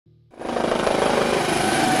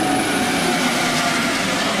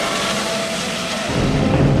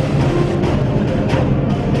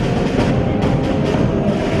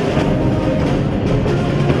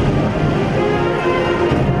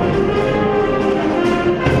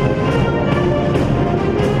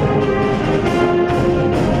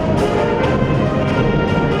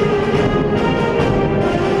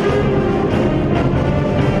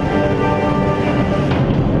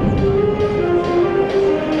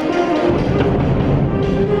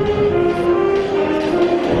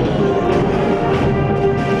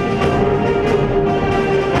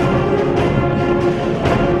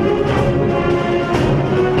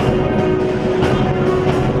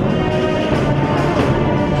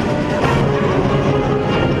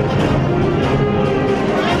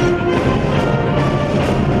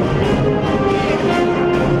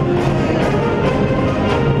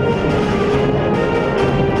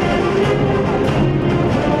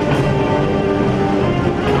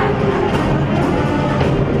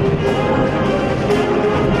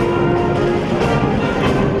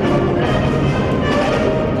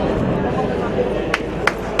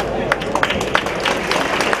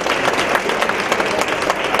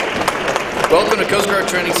Welcome to Coast Guard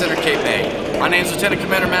Training Center, Cape May. My name is Lieutenant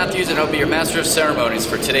Commander Matthews, and I'll be your Master of Ceremonies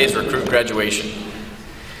for today's recruit graduation.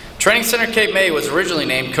 Training Center Cape May was originally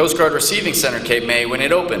named Coast Guard Receiving Center Cape May when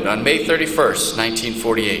it opened on May 31st,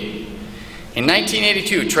 1948. In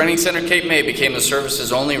 1982, Training Center Cape May became the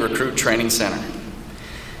service's only recruit training center.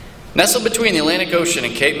 Nestled between the Atlantic Ocean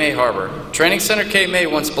and Cape May Harbor, Training Center Cape May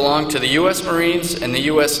once belonged to the U.S. Marines and the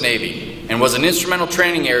U.S. Navy, and was an instrumental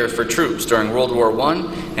training area for troops during World War I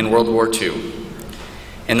and World War II.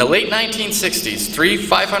 In the late 1960s, 3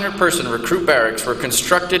 500-person recruit barracks were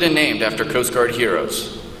constructed and named after Coast Guard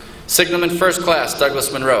heroes. Signalman First Class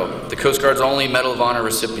Douglas Monroe, the Coast Guard's only Medal of Honor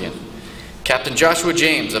recipient. Captain Joshua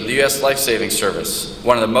James of the U.S. Life Saving Service,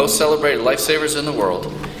 one of the most celebrated lifesavers in the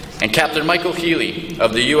world. And Captain Michael Healy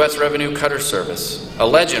of the U.S. Revenue Cutter Service, a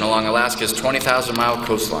legend along Alaska's 20,000-mile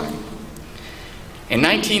coastline. In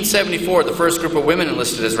 1974, the first group of women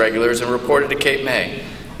enlisted as regulars and reported to Cape May.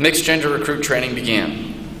 Mixed gender recruit training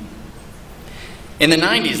began. In the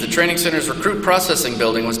 90s, the Training Center's recruit processing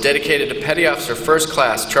building was dedicated to Petty Officer First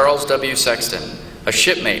Class Charles W. Sexton, a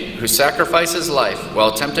shipmate who sacrificed his life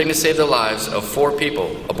while attempting to save the lives of 4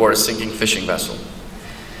 people aboard a sinking fishing vessel.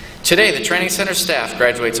 Today, the Training Center staff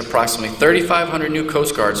graduates approximately 3,500 new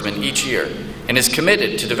Coast Guardsmen each year and is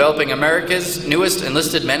committed to developing America's newest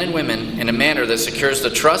enlisted men and women in a manner that secures the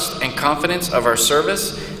trust and confidence of our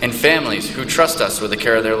service and families who trust us with the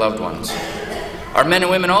care of their loved ones. Our men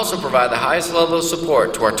and women also provide the highest level of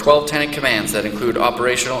support to our 12 tenant commands that include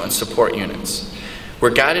operational and support units.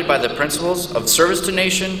 We're guided by the principles of service to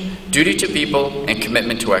nation, duty to people, and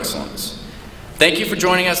commitment to excellence. Thank you for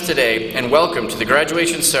joining us today, and welcome to the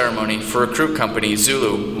graduation ceremony for Recruit Company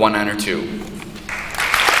Zulu 192.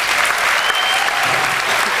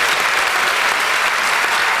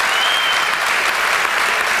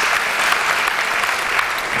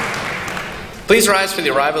 Please rise for the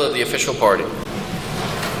arrival of the official party.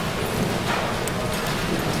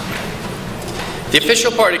 The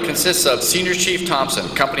official party consists of Senior Chief Thompson,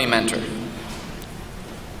 company mentor.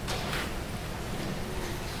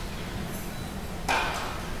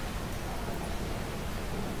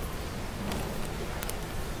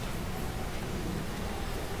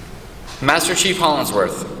 Master Chief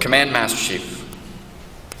Hollinsworth, Command Master Chief.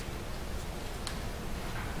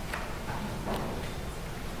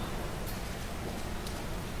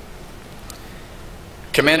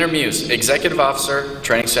 Commander Muse, Executive Officer,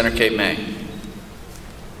 Training Center Cape May.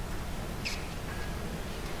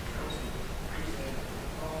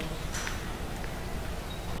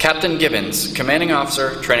 Captain Gibbons, Commanding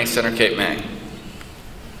Officer, Training Center Cape May.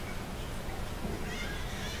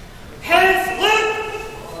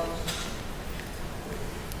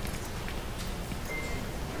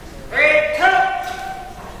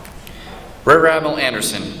 Rear Admiral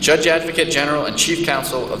Anderson, Judge Advocate General and Chief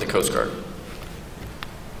Counsel of the Coast Guard.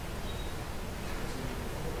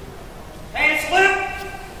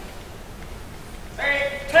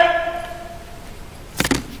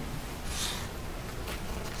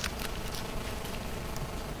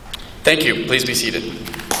 Thank you. Please be seated.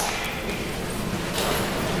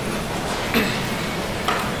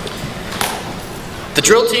 The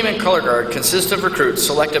drill team and color guard consist of recruits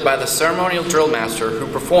selected by the ceremonial drill master who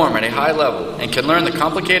perform at a high level and can learn the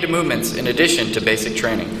complicated movements in addition to basic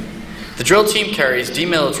training. The drill team carries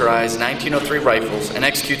demilitarized 1903 rifles and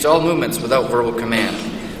executes all movements without verbal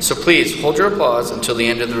command. So please hold your applause until the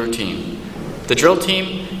end of the routine. The drill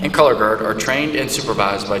team and color guard are trained and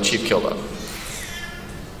supervised by Chief Kilduff.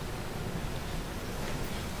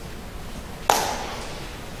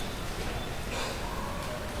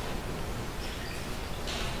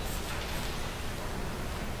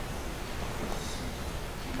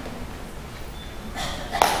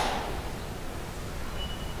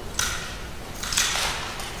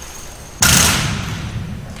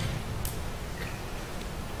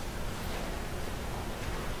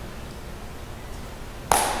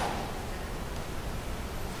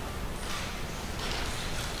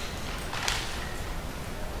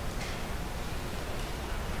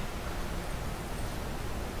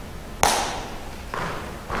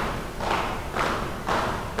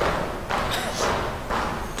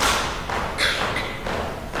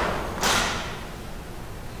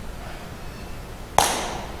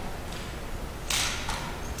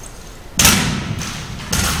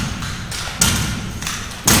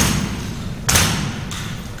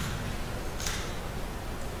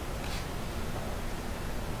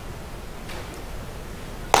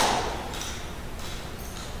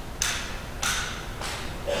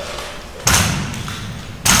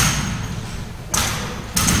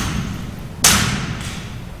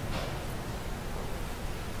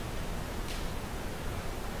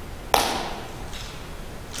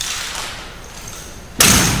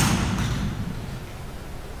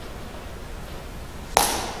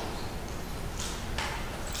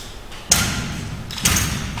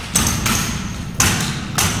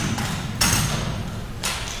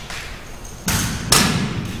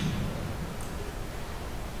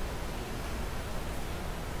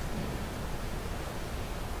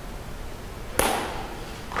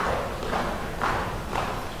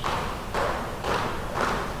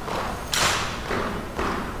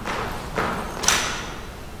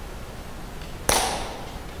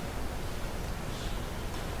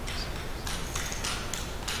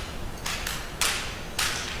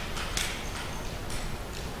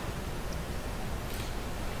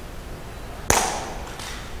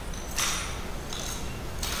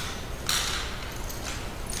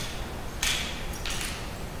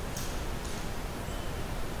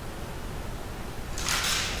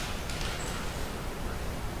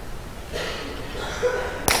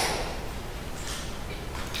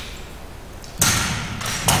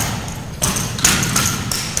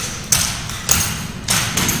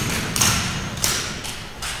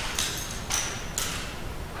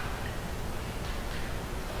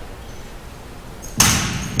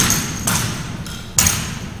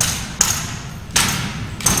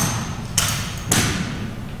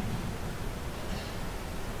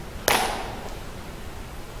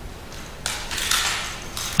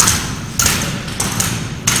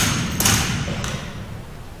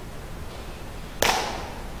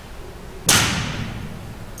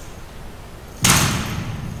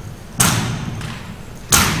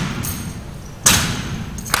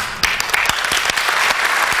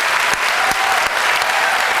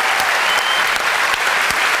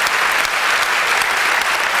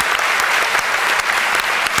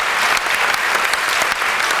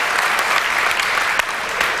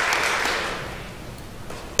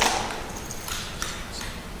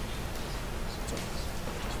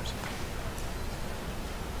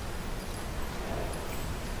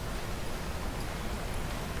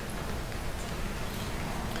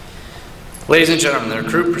 Ladies and gentlemen, the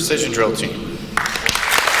Recruit Precision Drill Team.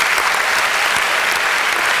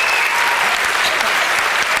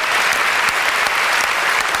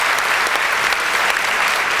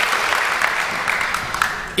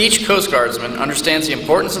 Each Coast Guardsman understands the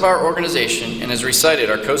importance of our organization and has recited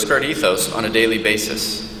our Coast Guard ethos on a daily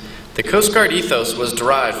basis. The Coast Guard ethos was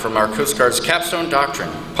derived from our Coast Guard's capstone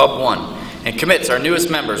doctrine, Pub 1, and commits our newest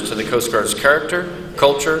members to the Coast Guard's character,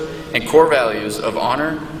 culture, and core values of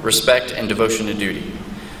honor, respect, and devotion to duty.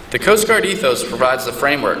 The Coast Guard ethos provides the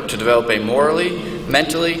framework to develop a morally,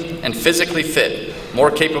 mentally, and physically fit,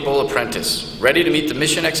 more capable apprentice, ready to meet the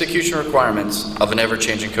mission execution requirements of an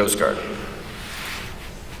ever-changing Coast Guard.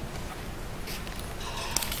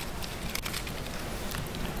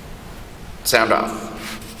 Sound off.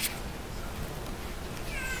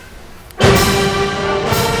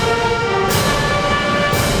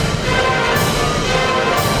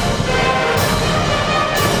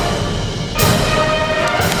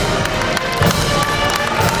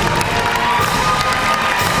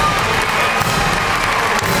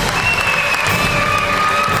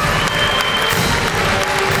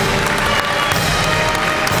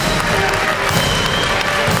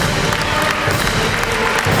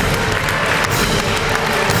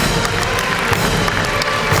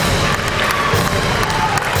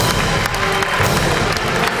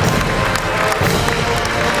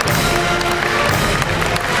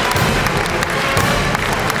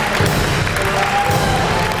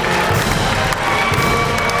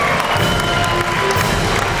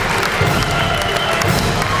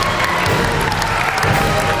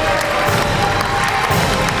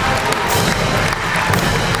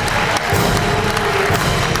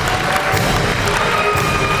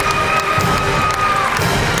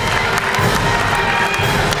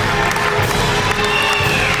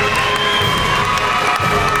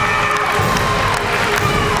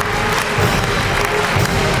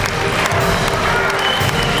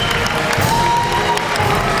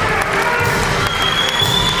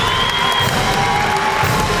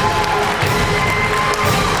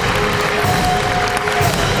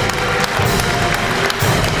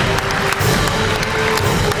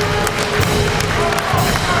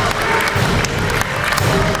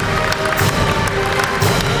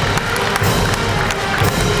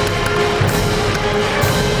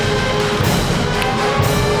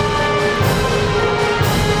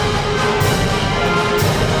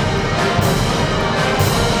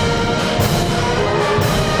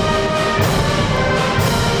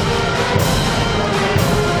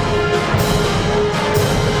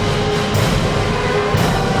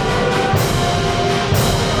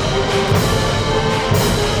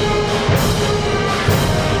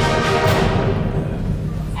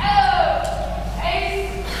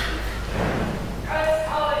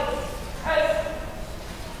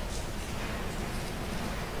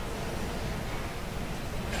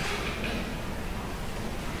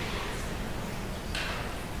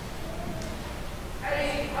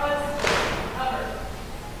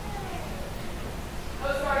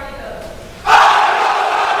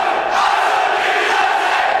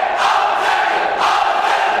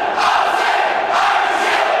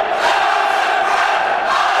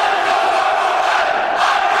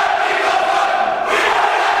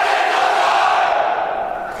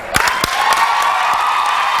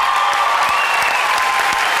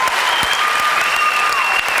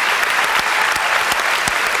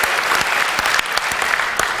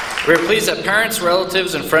 We are pleased that parents,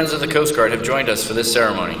 relatives, and friends of the Coast Guard have joined us for this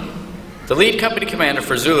ceremony. The lead company commander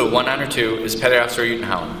for Zulu 192 is Petty Officer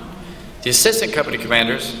Utenhowen. The assistant company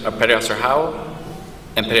commanders are Petty Officer Howell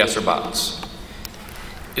and Petty Officer Botts.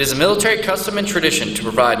 It is a military custom and tradition to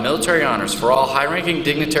provide military honors for all high-ranking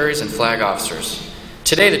dignitaries and flag officers.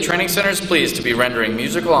 Today, the Training Center is pleased to be rendering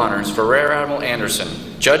musical honors for Rear Admiral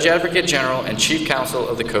Anderson, Judge Advocate General and Chief Counsel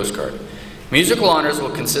of the Coast Guard. Musical honors will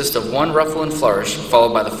consist of one ruffle and flourish,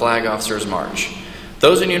 followed by the Flag Officers March.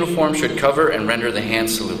 Those in uniform should cover and render the hand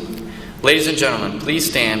salute. Ladies and gentlemen, please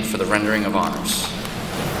stand for the rendering of honors.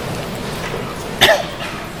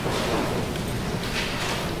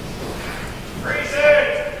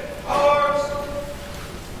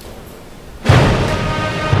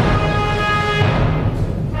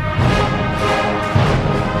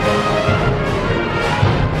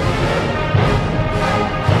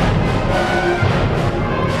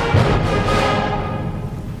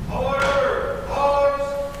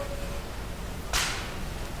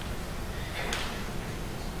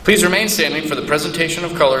 Please remain standing for the presentation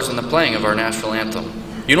of colors and the playing of our national anthem.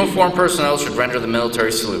 Uniformed personnel should render the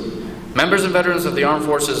military salute. Members and veterans of the armed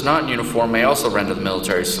forces not in uniform may also render the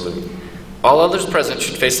military salute. All others present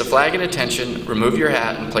should face the flag at attention, remove your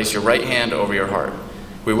hat, and place your right hand over your heart.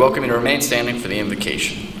 We welcome you to remain standing for the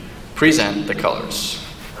invocation. Present the colors.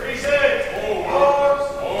 Present!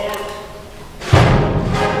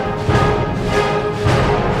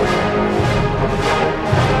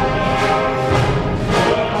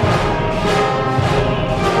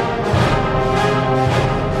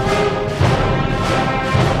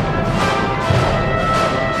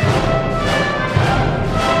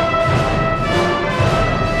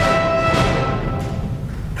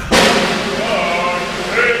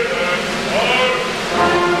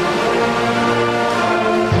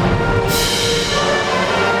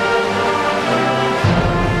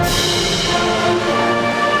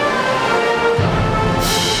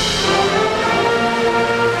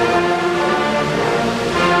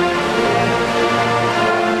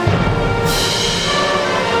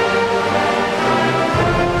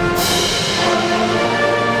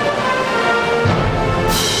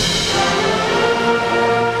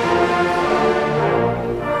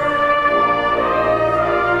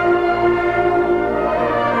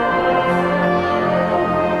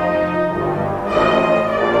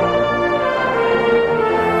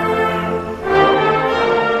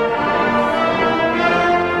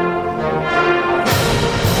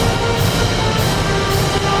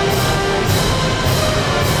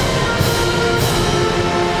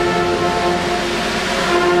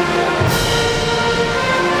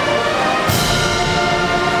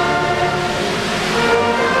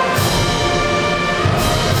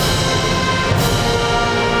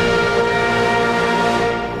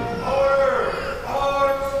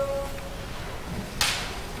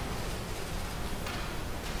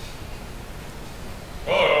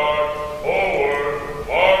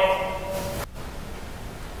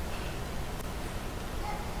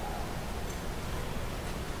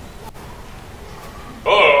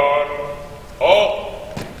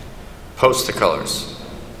 Post the colors.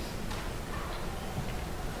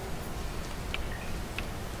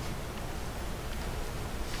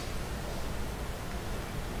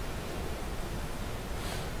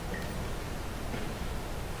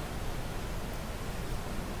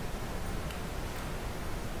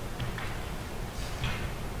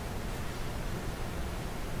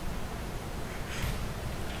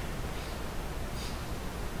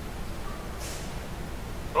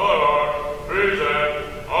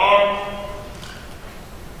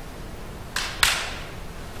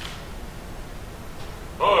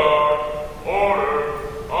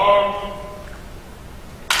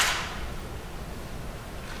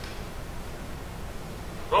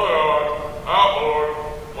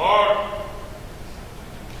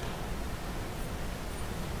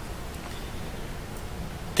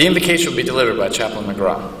 The invocation will be delivered by Chaplain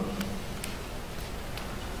McGraw.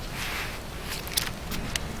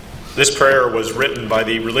 This prayer was written by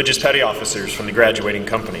the religious petty officers from the graduating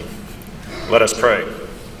company. Let us pray.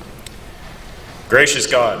 Gracious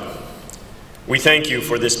God, we thank you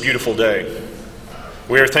for this beautiful day.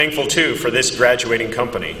 We are thankful, too, for this graduating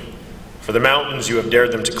company, for the mountains you have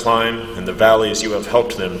dared them to climb and the valleys you have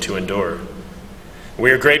helped them to endure. We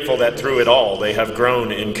are grateful that through it all they have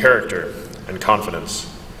grown in character and confidence.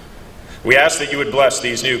 We ask that you would bless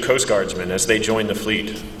these new Coast Guardsmen as they join the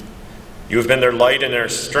fleet. You have been their light and their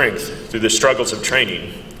strength through the struggles of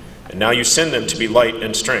training, and now you send them to be light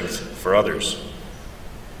and strength for others.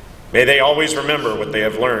 May they always remember what they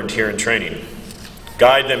have learned here in training.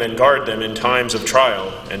 Guide them and guard them in times of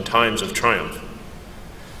trial and times of triumph.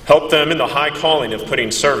 Help them in the high calling of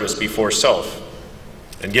putting service before self,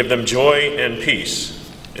 and give them joy and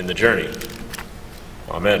peace in the journey.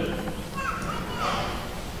 Amen.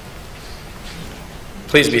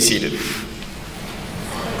 Please be seated.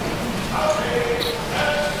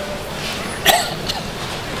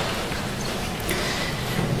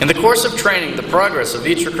 In the course of training, the progress of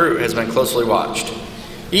each recruit has been closely watched.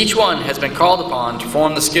 Each one has been called upon to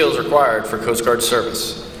form the skills required for Coast Guard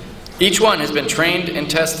service. Each one has been trained and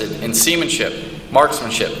tested in seamanship,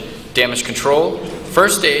 marksmanship, damage control,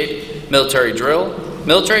 first aid, military drill,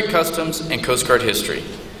 military customs, and Coast Guard history.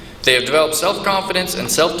 They have developed self-confidence and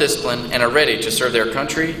self-discipline and are ready to serve their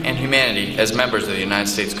country and humanity as members of the United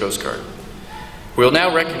States Coast Guard. We will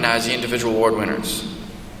now recognize the individual award winners.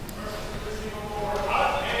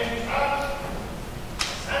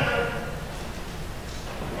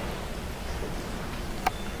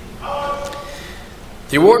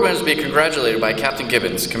 The award winners will be congratulated by Captain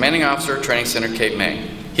Gibbons, Commanding Officer, Training Center, Cape May.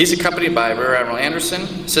 He's accompanied by Rear Admiral Anderson,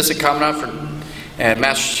 Assistant Commandant and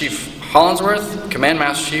Master Chief Hollinsworth, Command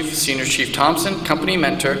Master Chief, Senior Chief Thompson, Company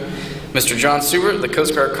Mentor, Mr. John Seward of the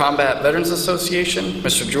Coast Guard Combat Veterans Association,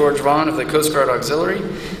 Mr. George Vaughn of the Coast Guard Auxiliary,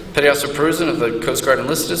 Petty Officer Peruzin of the Coast Guard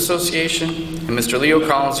Enlisted Association, and Mr. Leo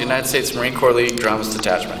Collins, United States Marine Corps League Dramas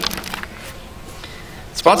Detachment.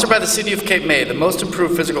 Sponsored by the City of Cape May, the Most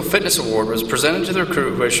Improved Physical Fitness Award was presented to the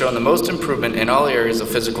recruit who has shown the most improvement in all areas of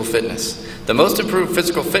physical fitness. The Most Improved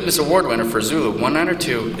Physical Fitness Award winner for Zulu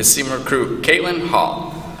 192 is Seaman Recruit Caitlin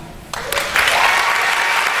Hall.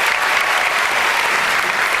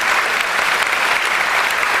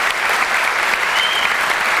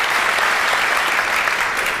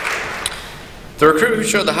 The recruit who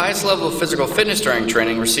showed the highest level of physical fitness during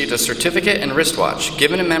training received a certificate and wristwatch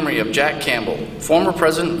given in memory of Jack Campbell, former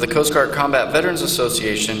president of the Coast Guard Combat Veterans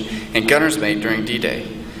Association and gunner's mate during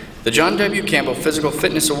D-Day. The John W. Campbell Physical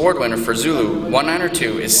Fitness Award winner for Zulu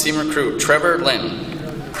 192 is Seaman Recruit Trevor Lynn.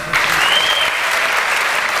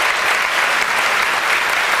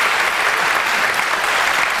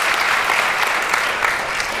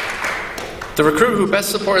 The recruit who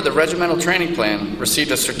best supported the regimental training plan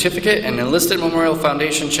received a certificate and Enlisted Memorial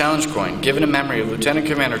Foundation challenge coin given in memory of Lieutenant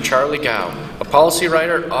Commander Charlie Gow, a policy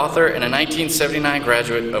writer, author, and a 1979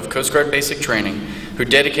 graduate of Coast Guard Basic Training who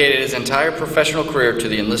dedicated his entire professional career to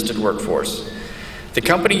the enlisted workforce. The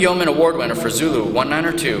Company Yeoman Award winner for Zulu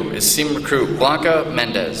 192 is Seaman Recruit Blanca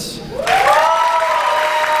Mendez.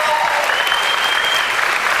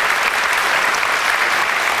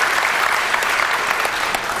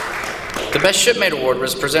 The Best Shipmate Award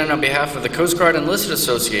was presented on behalf of the Coast Guard Enlisted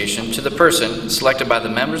Association to the person selected by the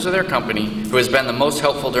members of their company who has been the most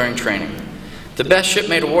helpful during training. The Best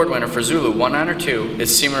Shipmate Award winner for Zulu 192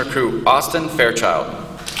 is Seaman Recruit Austin Fairchild.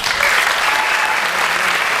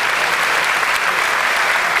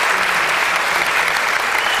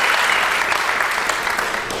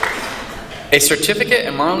 A certificate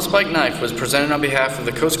and marlinspike knife was presented on behalf of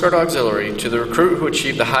the Coast Guard Auxiliary to the recruit who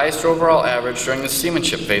achieved the highest overall average during the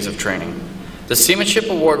seamanship phase of training. The Seamanship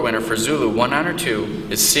Award winner for Zulu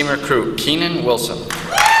 192 is Seaman Recruit Keenan Wilson.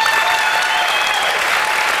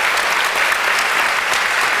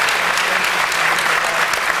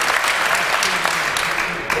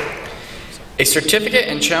 A certificate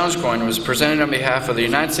and challenge coin was presented on behalf of the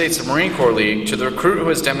United States Marine Corps League to the recruit who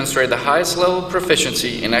has demonstrated the highest level of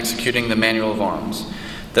proficiency in executing the Manual of Arms.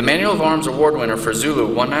 The Manual of Arms Award winner for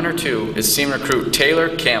Zulu 192 is Seaman Recruit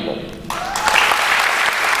Taylor Campbell.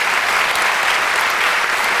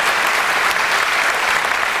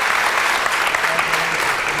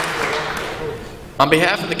 On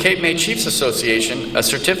behalf of the Cape May Chiefs Association, a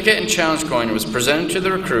certificate and challenge coin was presented to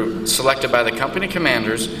the recruit selected by the company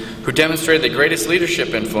commanders who demonstrated the greatest leadership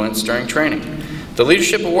influence during training. The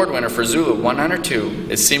Leadership Award winner for Zulu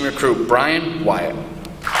 192 is Seaman Recruit Brian Wyatt.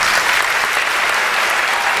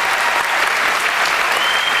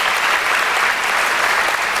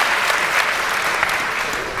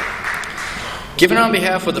 Given on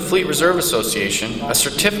behalf of the Fleet Reserve Association, a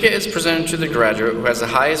certificate is presented to the graduate who has the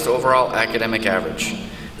highest overall academic average.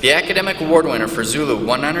 The Academic Award winner for Zulu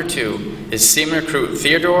 192 is Seaman Recruit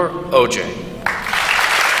Theodore Oj.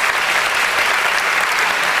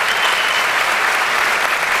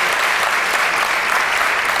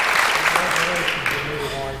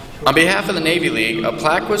 On behalf of the Navy League, a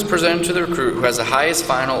plaque was presented to the recruit who has the highest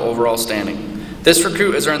final overall standing. This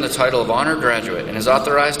recruit has earned the title of Honor Graduate and is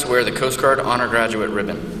authorized to wear the Coast Guard Honor Graduate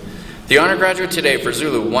ribbon. The Honor Graduate today for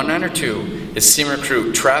Zulu 192 is Seaman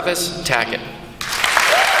Recruit Travis Tackett.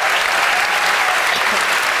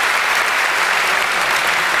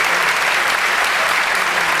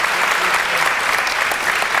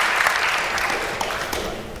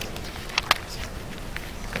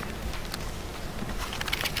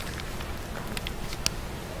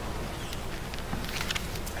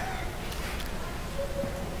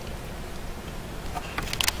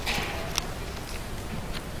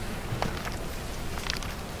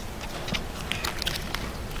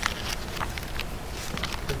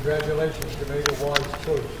 Congratulations to Major Wise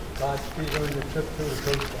Choice. Godspeed on your trip to the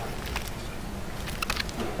Coast Guard.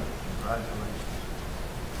 Congratulations.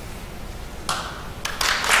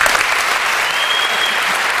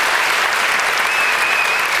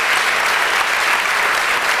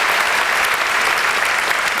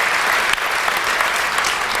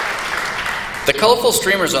 The colorful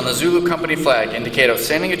streamers on the Zulu Company flag indicate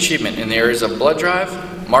outstanding achievement in the areas of blood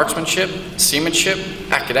drive, marksmanship, seamanship,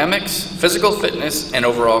 academics, physical fitness, and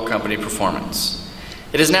overall company performance.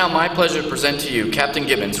 It is now my pleasure to present to you Captain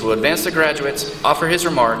Gibbons, who will advance the graduates, offer his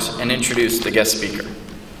remarks, and introduce the guest speaker.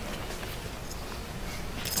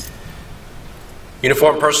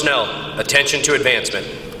 Uniformed personnel, attention to advancement.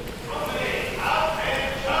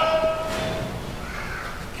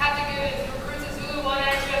 Captain Gibbons, recruits of Zulu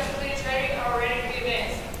 192 have completed training and are ready to be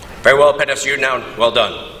advanced. Very well, Petty Officer Udenhout, well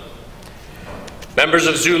done. Members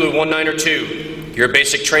of Zulu 1902, your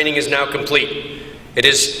basic training is now complete. It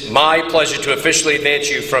is my pleasure to officially advance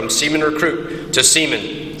you from Seaman Recruit to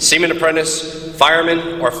Seaman, Seaman Apprentice,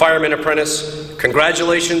 Fireman, or Fireman Apprentice.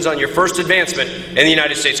 Congratulations on your first advancement in the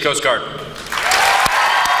United States Coast Guard.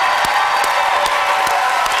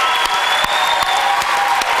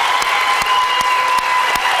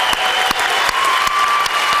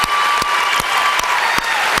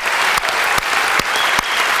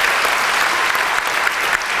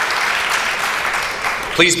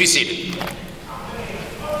 Please be seated.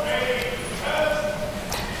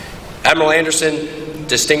 Admiral Anderson,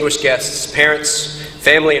 distinguished guests, parents,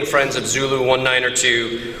 family, and friends of Zulu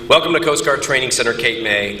 1902, welcome to Coast Guard Training Center Cape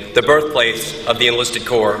May, the birthplace of the Enlisted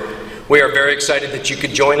Corps. We are very excited that you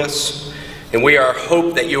could join us, and we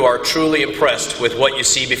hope that you are truly impressed with what you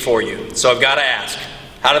see before you. So I've got to ask,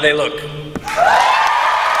 how do they look?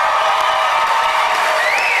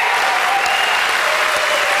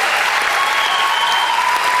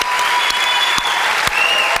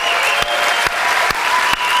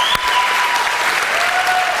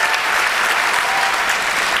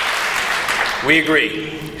 We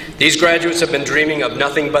agree. These graduates have been dreaming of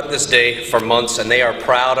nothing but this day for months, and they are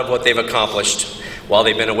proud of what they've accomplished while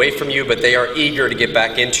they've been away from you, but they are eager to get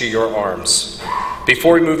back into your arms.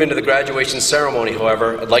 Before we move into the graduation ceremony,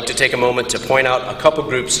 however, I'd like to take a moment to point out a couple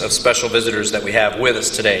groups of special visitors that we have with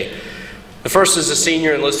us today. The first is the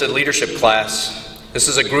Senior Enlisted Leadership Class. This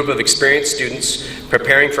is a group of experienced students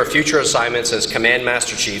preparing for future assignments as Command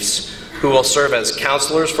Master Chiefs, who will serve as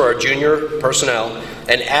counselors for our junior personnel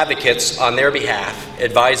and advocates on their behalf,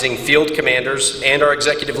 advising field commanders and our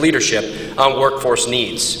executive leadership on workforce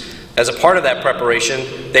needs. As a part of that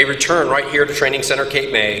preparation, they return right here to Training Center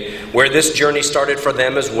Cape May, where this journey started for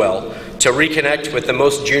them as well, to reconnect with the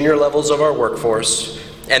most junior levels of our workforce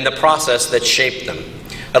and the process that shaped them.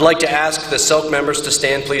 I'd like to ask the SELC members to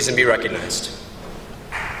stand, please, and be recognized.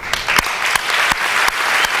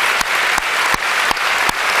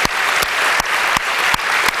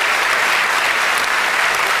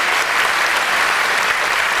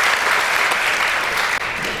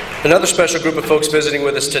 Another special group of folks visiting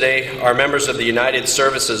with us today are members of the United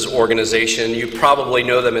Services Organization. You probably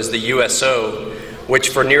know them as the USO, which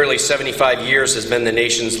for nearly 75 years has been the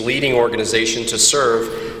nation's leading organization to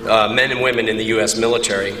serve men and women in the U.S.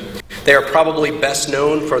 military. They are probably best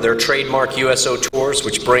known for their trademark USO tours,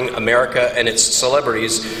 which bring America and its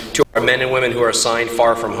celebrities to our men and women who are assigned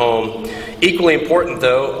far from home. Equally important,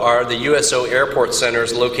 though, are the USO airport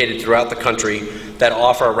centers located throughout the country that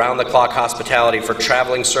offer around-the-clock hospitality for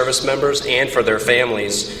traveling service members and for their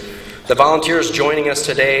families. The volunteers joining us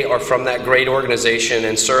today are from that great organization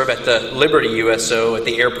and serve at the Liberty USO at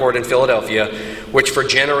the airport in Philadelphia, which for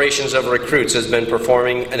generations of recruits has been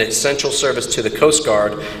performing an essential service to the Coast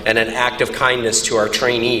Guard and an act of kindness to our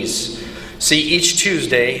trainees. See, each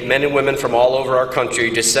Tuesday, men and women from all over our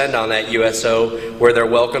country descend on that USO where they're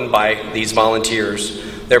welcomed by these volunteers.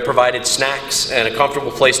 They're provided snacks and a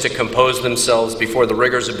comfortable place to compose themselves before the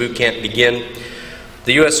rigors of boot camp begin.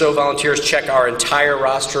 The USO volunteers check our entire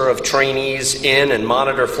roster of trainees in and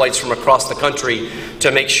monitor flights from across the country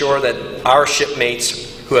to make sure that our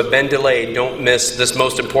shipmates who have been delayed don't miss this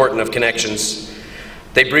most important of connections.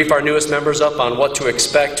 They brief our newest members up on what to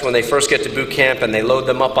expect when they first get to boot camp, and they load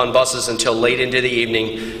them up on buses until late into the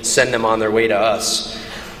evening, send them on their way to us.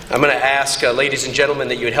 I'm going to ask, ladies and gentlemen,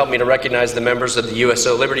 that you would help me to recognize the members of the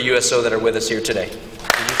USO, Liberty USO, that are with us here today.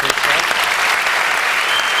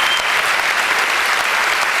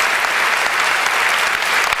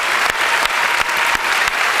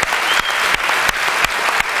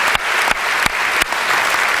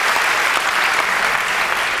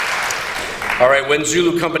 All right, when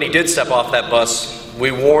Zulu Company did step off that bus,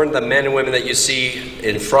 we warned the men and women that you see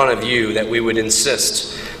in front of you that we would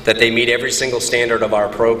insist that they meet every single standard of our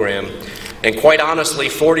program. And quite honestly,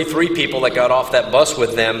 43 people that got off that bus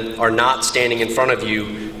with them are not standing in front of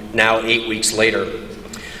you now 8 weeks later.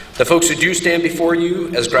 The folks who do stand before you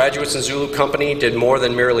as graduates in Zulu Company did more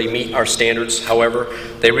than merely meet our standards. However,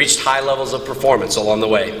 they reached high levels of performance along the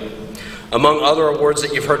way. Among other awards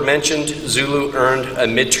that you've heard mentioned, Zulu earned a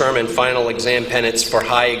midterm and final exam pennants for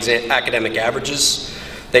high academic averages.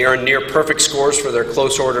 They earned near perfect scores for their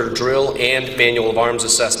close order drill and manual of arms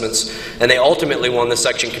assessments, and they ultimately won the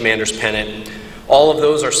section commander's pennant. All of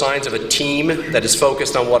those are signs of a team that is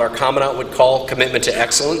focused on what our commandant would call commitment to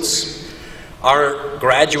excellence. Our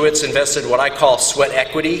graduates invested what I call sweat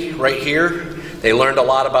equity right here. They learned a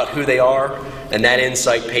lot about who they are, and that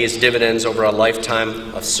insight pays dividends over a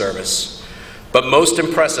lifetime of service. But most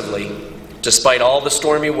impressively, despite all the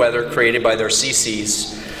stormy weather created by their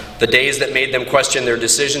CCs, the days that made them question their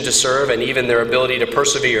decision to serve and even their ability to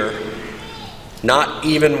persevere, not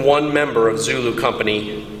even one member of Zulu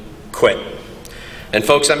Company quit. And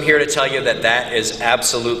folks, I'm here to tell you that that is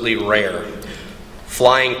absolutely rare.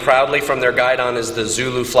 Flying proudly from their guidon is the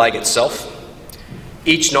Zulu flag itself.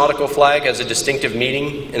 Each nautical flag has a distinctive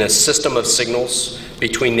meaning in a system of signals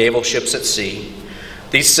between naval ships at sea.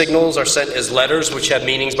 These signals are sent as letters which have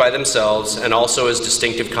meanings by themselves and also as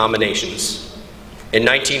distinctive combinations. In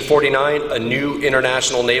 1949, a new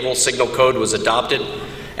International Naval Signal Code was adopted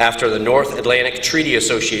after the North Atlantic Treaty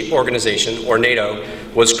Organization, or NATO,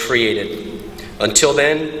 was created. Until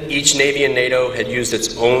then, each Navy in NATO had used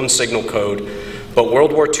its own signal code, but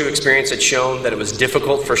World War II experience had shown that it was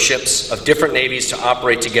difficult for ships of different navies to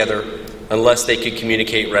operate together unless they could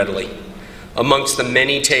communicate readily. Amongst the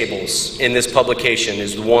many tables in this publication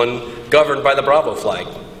is one governed by the Bravo flag.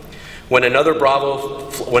 When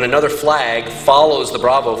another flag follows the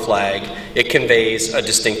Bravo flag, it conveys a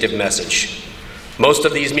distinctive message. Most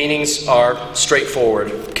of these meanings are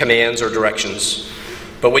straightforward, commands or directions.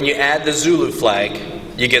 But when you add the Zulu flag,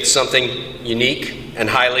 you get something unique and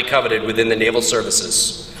highly coveted within the naval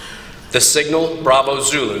services. The signal, Bravo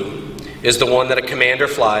Zulu, is the one that a commander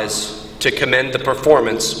flies to commend the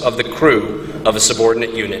performance of the crew of a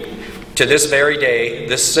subordinate unit. To this very day,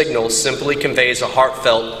 this signal simply conveys a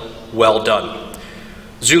heartfelt, well done.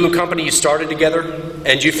 Zulu Company, you started together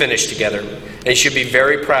and you finished together. And you should be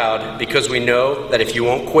very proud, because we know that if you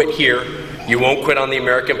won't quit here, you won't quit on the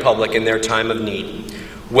American public in their time of need.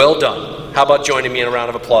 Well done. How about joining me in a round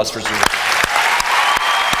of applause for Zulu?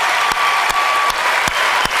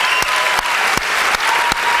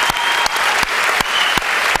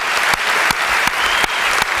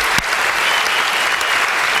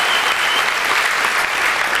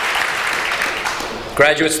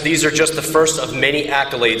 Graduates, these are just the first of many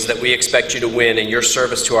accolades that we expect you to win in your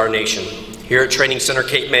service to our nation. Here at Training Center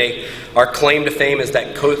Cape May, our claim to fame is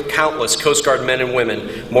that countless Coast Guard men and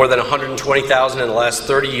women, more than 120,000 in the last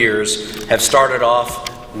 30 years, have started off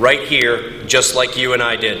right here, just like you and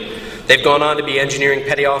I did. They've gone on to be engineering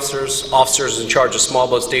petty officers, officers in charge of small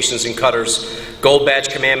boat stations and cutters, Gold Badge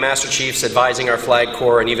Command Master Chiefs advising our Flag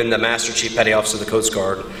Corps, and even the Master Chief Petty Officer of the Coast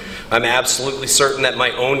Guard. I'm absolutely certain that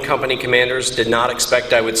my own company commanders did not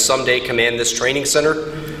expect I would someday command this training center.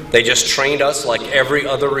 They just trained us like every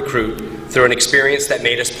other recruit through an experience that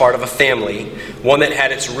made us part of a family, one that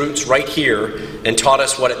had its roots right here and taught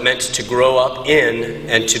us what it meant to grow up in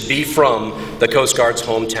and to be from the Coast Guard's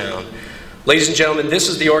hometown. Ladies and gentlemen, this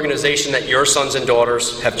is the organization that your sons and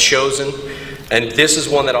daughters have chosen, and this is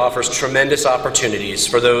one that offers tremendous opportunities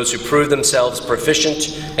for those who prove themselves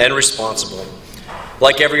proficient and responsible.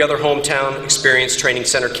 Like every other hometown experience, Training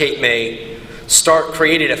Center Cape May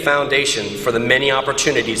created a foundation for the many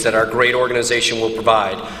opportunities that our great organization will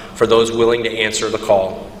provide for those willing to answer the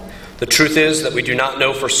call. The truth is that we do not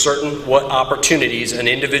know for certain what opportunities an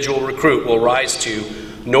individual recruit will rise to,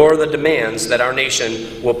 nor the demands that our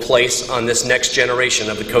nation will place on this next generation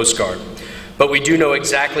of the Coast Guard. But we do know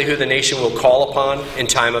exactly who the nation will call upon in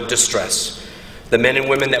time of distress. The men and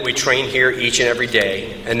women that we train here each and every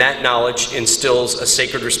day, and that knowledge instills a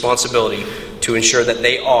sacred responsibility to ensure that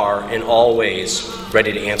they are, in all ways,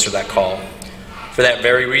 ready to answer that call. For that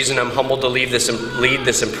very reason, I'm humbled to lead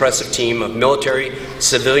this impressive team of military,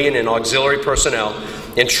 civilian, and auxiliary personnel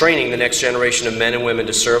in training the next generation of men and women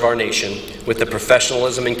to serve our nation with the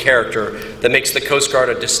professionalism and character that makes the Coast Guard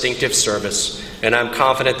a distinctive service. And I'm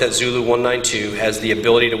confident that Zulu 192 has the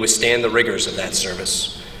ability to withstand the rigors of that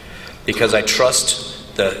service, because I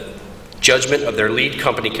trust the judgment of their lead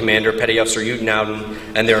company commander, Petty Officer Utenhouden,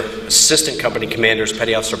 and their assistant company commanders,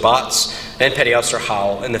 Petty Officer Botts and Petty Officer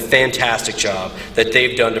Howell, and the fantastic job that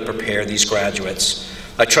they've done to prepare these graduates.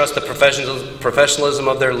 I trust the professionalism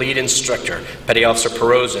of their lead instructor, Petty Officer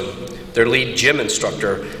Perozin, their lead gym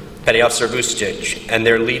instructor, Petty Officer Vucic, and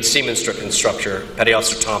their lead seaman instructor, Petty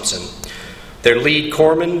Officer Thompson. Their lead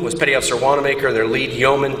corpsman was Petty Officer Wanamaker, their lead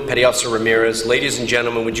yeoman, Petty Officer Ramirez. Ladies and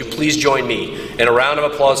gentlemen, would you please join me in a round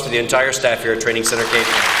of applause for the entire staff here at Training Center Cape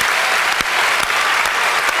May.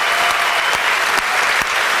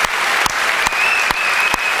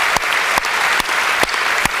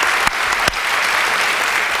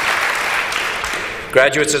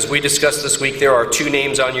 Graduates, as we discussed this week, there are two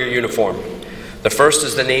names on your uniform. The first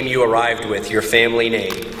is the name you arrived with, your family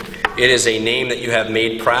name. It is a name that you have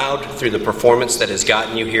made proud through the performance that has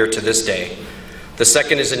gotten you here to this day. The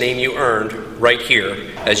second is a name you earned right here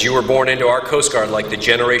as you were born into our Coast Guard like the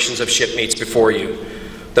generations of shipmates before you.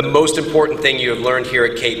 The most important thing you have learned here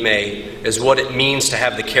at Cape May is what it means to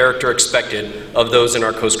have the character expected of those in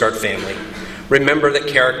our Coast Guard family. Remember that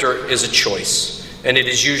character is a choice. and it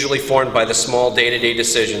is usually formed by the small day-to-day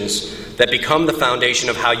decisions that become the foundation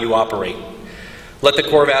of how you operate. Let the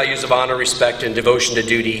core values of honor, respect, and devotion to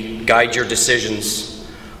duty guide your decisions.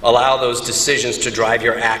 Allow those decisions to drive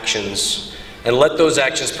your actions, and let those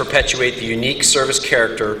actions perpetuate the unique service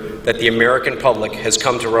character that the American public has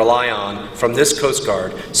come to rely on from this Coast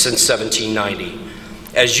Guard since 1790.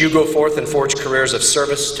 As you go forth and forge careers of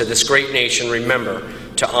service to this great nation, remember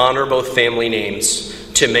to honor both family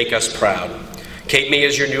names to make us proud. Cape May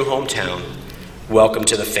is your new hometown. Welcome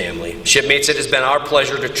to the family. Shipmates, it has been our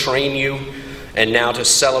pleasure to train you and now to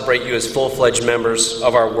celebrate you as full-fledged members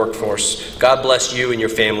of our workforce. God bless you and your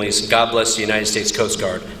families. God bless the United States Coast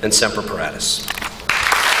Guard, and Semper Paratus.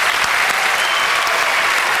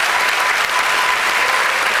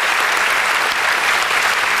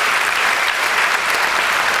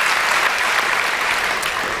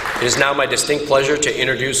 It is now my distinct pleasure to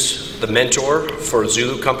introduce the mentor for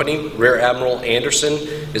Zulu Company. Rear Admiral Anderson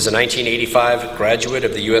is a 1985 graduate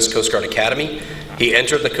of the U.S. Coast Guard Academy. He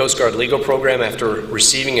entered the Coast Guard legal program after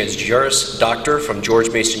receiving his Juris Doctor from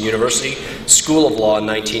George Mason University School of Law in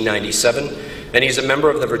 1997, and he's a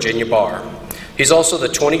member of the Virginia Bar. He's also the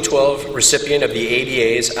 2012 recipient of the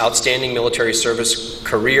ABA's Outstanding Military Service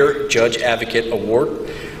Career Judge Advocate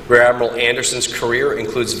Award. Rear Admiral Anderson's career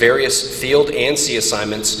includes various field and sea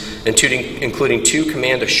assignments, including 2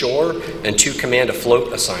 command ashore and 2 command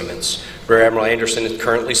afloat assignments. Rear Admiral Anderson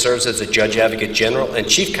currently serves as the Judge Advocate General and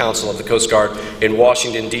Chief Counsel of the Coast Guard in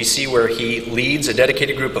Washington, D.C., where he leads a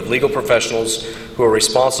dedicated group of legal professionals who are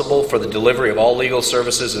responsible for the delivery of all legal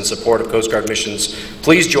services in support of Coast Guard missions.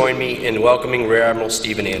 Please join me in welcoming Rear Admiral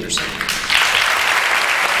Stephen Anderson.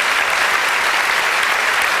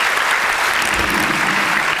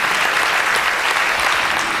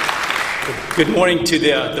 Good morning to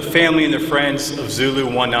the family and the friends of Zulu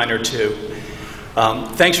 1902.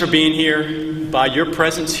 Thanks for being here. By your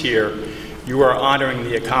presence here, you are honoring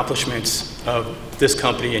the accomplishments of this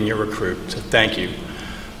company and your recruit, so thank you.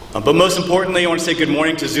 But most importantly, I want to say good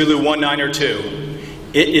morning to Zulu 1902.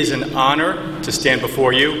 It is an honor to stand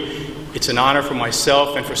before you. It's an honor for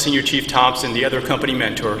myself and for Senior Chief Thompson, the other company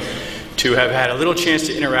mentor, to have had a little chance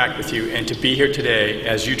to interact with you and to be here today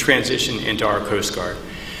as you transition into our Coast Guard.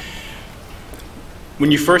 When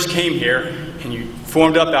you first came here and you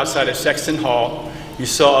formed up outside of Sexton Hall, you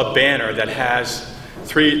saw a banner that has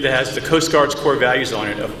the Coast Guard's core values on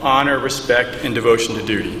it of honor, respect, and devotion to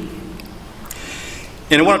duty.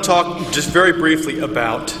 And I want to talk just very briefly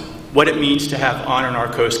about what it means to have honor in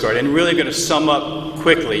our Coast Guard, and really going to sum up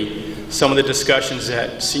quickly some of the discussions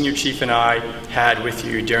that Senior Chief and I had with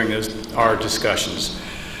you during our discussions.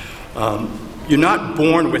 You're not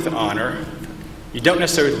born with honor. You don't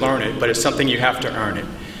necessarily learn it, but it's something you have to earn it.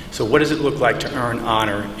 So what does it look like to earn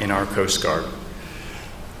honor in our Coast Guard?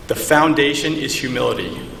 The foundation is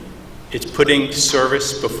humility. It's putting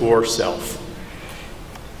service before self.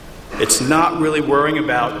 It's not really worrying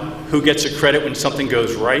about who gets the credit when something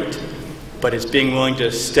goes right, but it's being willing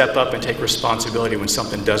to step up and take responsibility when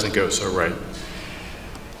something doesn't go so right.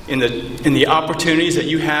 In the opportunities that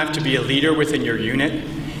you have to be a leader within your unit,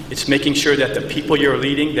 it's making sure that the people you're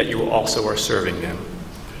leading, that you also are serving them.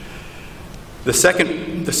 The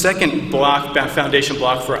second foundation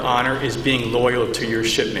block for honor is being loyal to your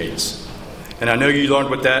shipmates. And I know you learned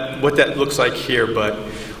what that looks like here, but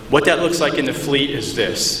what that looks like in the fleet is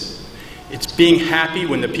this. It's being happy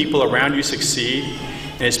when the people around you succeed,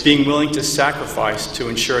 and it's being willing to sacrifice to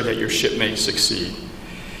ensure that your shipmates succeed.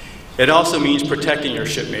 It also means protecting your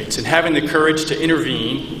shipmates and having the courage to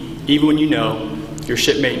intervene even when you know your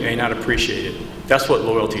shipmate may not appreciate it. That's what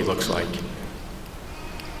loyalty looks like.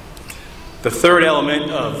 The third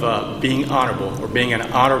element of being honorable, or being an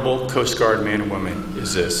honorable Coast Guard man or woman,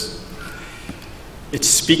 is this. It's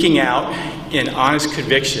speaking out in honest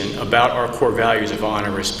conviction about our core values of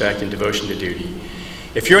honor, respect, and devotion to duty.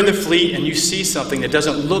 If you're in the fleet and you see something that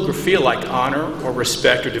doesn't look or feel like honor or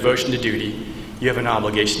respect or devotion to duty, you have an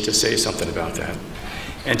obligation to say something about that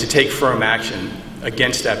and to take firm action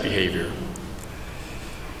against that behavior.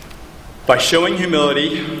 By showing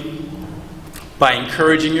humility, by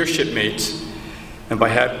encouraging your shipmates, and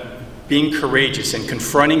by being courageous and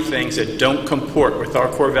confronting things that don't comport with our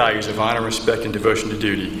core values of honor, respect, and devotion to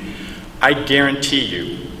duty, I guarantee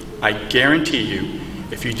you,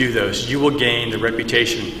 if you do those, you will gain the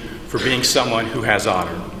reputation for being someone who has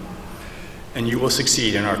honor, and you will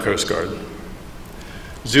succeed in our Coast Guard.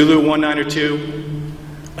 Zulu 1902,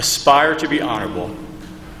 aspire to be honorable.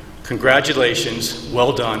 Congratulations,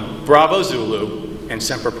 well done, bravo Zulu, and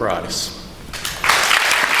Semper Paratus.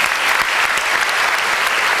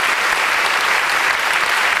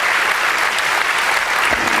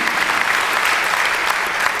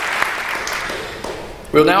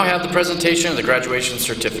 We'll now have the presentation of the graduation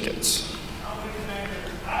certificates.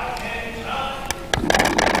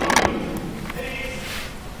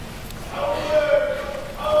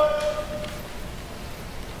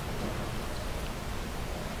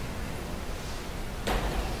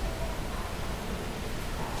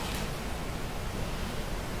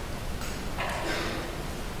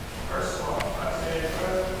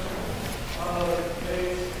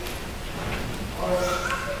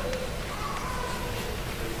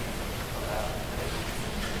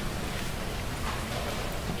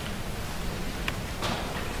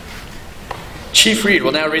 Chief Reed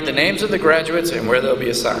will now read the names of the graduates and where they'll be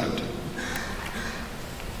assigned.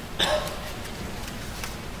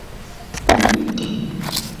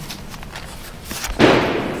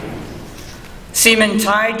 Seaman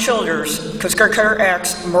Ty Childers, Coast Guard Cutter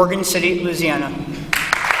X, Morgan City, Louisiana.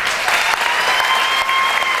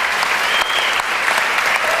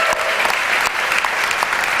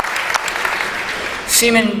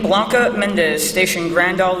 Seaman Blanca Mendez, Station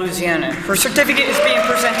Grandal, Louisiana. Her certificate is being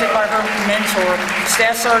presented by her mentor,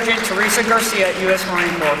 Staff Sergeant Teresa Garcia, U.S. Marine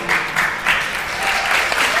Corps.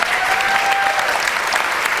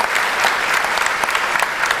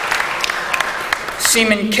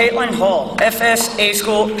 Seaman Caitlin Hall, FSA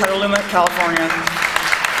School, Petaluma, California.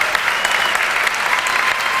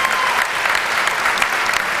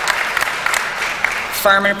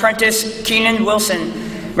 Fireman Apprentice Keenan Wilson,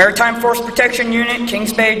 Maritime Force Protection Unit,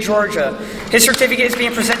 Kings Bay, Georgia. His certificate is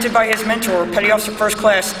being presented by his mentor, Petty Officer First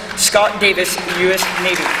Class Scott Davis, U.S.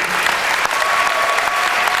 Navy.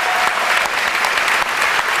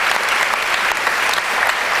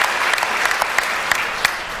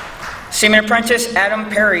 Seaman Apprentice Adam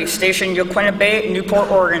Perry, Station Yoquina Bay, Newport,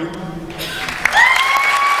 Oregon.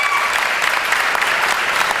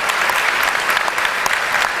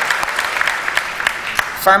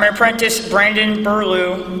 Fireman Apprentice Brandon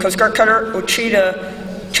Burlew, Coast Guard Cutter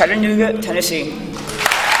Ochita, Chattanooga, Tennessee.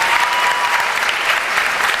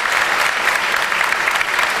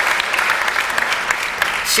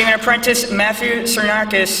 Seaman Apprentice Matthew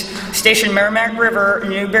Cernakis, Station Merrimack River,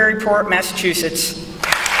 Newburyport, Massachusetts.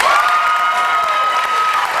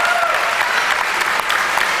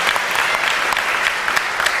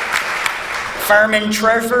 Fireman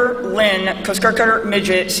Trevor Lynn, Coast Guard Cutter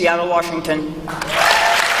Midget, Seattle, Washington.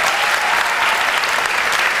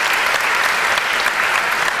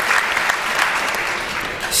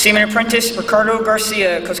 Seaman Apprentice Ricardo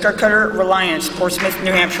Garcia, Coast Guard Cutter Reliance, Portsmouth,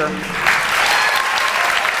 New Hampshire.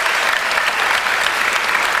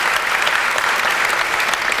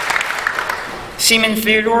 Seaman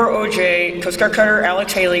Theodore O.J., Coast Guard Cutter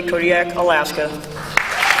Alex Haley, Kodiak, Alaska.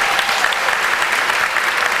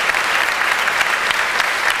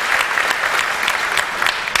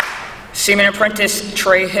 Seaman Apprentice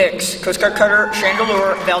Trey Hicks, Coast Guard Cutter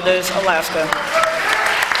Chandelure, Valdez, Alaska.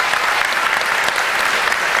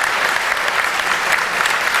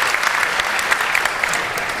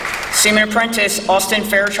 Seaman Apprentice Austin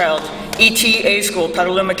Fairchild, ETA School,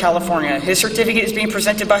 Petaluma, California. His certificate is being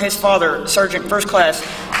presented by his father, Sergeant First Class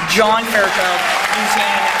John Fairchild,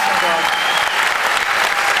 Louisiana National Guard.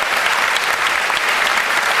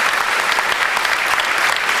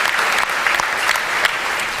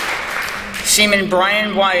 Seaman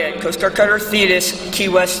Brian Wyatt, Coast Guard Cutter Thetis, Key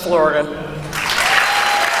West, Florida.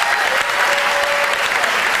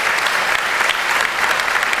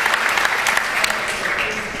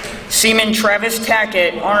 Seaman Travis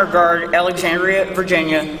Tackett, Honor Guard, Alexandria,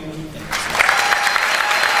 Virginia.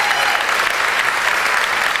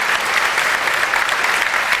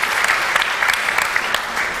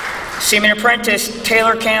 Seaman Apprentice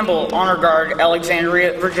Taylor Campbell, Honor Guard,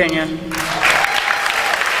 Alexandria, Virginia.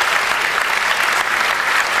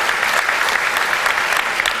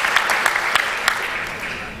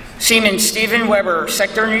 Seaman Stephen Weber,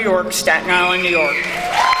 Sector New York, Staten Island, New York.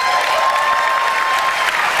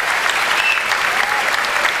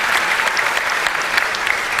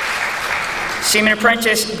 Seaman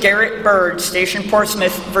Apprentice Garrett Bird, Station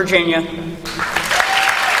Portsmouth, Virginia.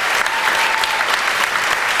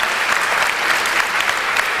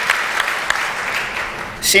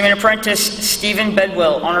 Seaman Apprentice Stephen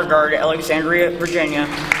Bedwell, Honor Guard, Alexandria, Virginia.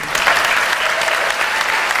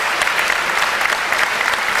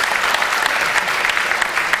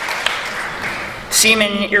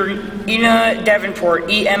 Seaman Ina Davenport,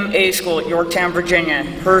 EMA School at Yorktown, Virginia.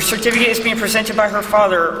 Her certificate is being presented by her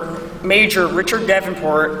father, Major Richard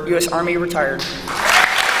Davenport, U.S. Army, retired.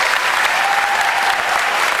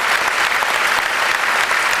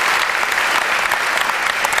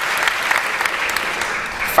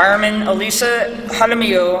 Fireman Elisa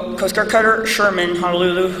Jaramillo, Coast Guard Cutter Sherman,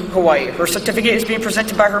 Honolulu, Hawaii. Her certificate is being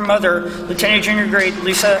presented by her mother, Lieutenant Junior Grade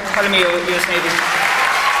Lisa Jaramillo, U.S. Navy.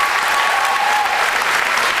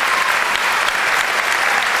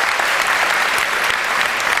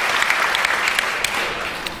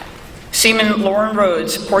 Seaman Lauren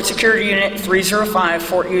Rhodes, Port Security Unit 305,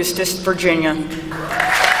 Fort Eustis, Virginia.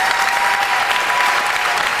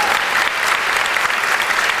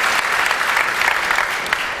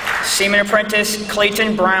 Seaman Apprentice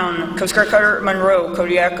Clayton Brown, Coast Guard Cutter Monroe,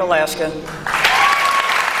 Kodiak, Alaska.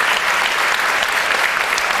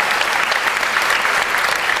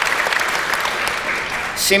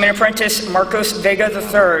 Seaman Apprentice Marcos Vega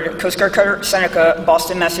III, Coast Guard Cutter Seneca,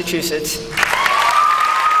 Boston, Massachusetts.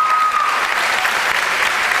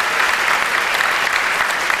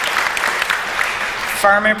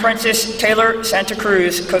 Fireman Apprentice Taylor Santa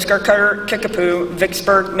Cruz, Coast Guard Cutter Kickapoo,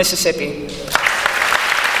 Vicksburg, Mississippi.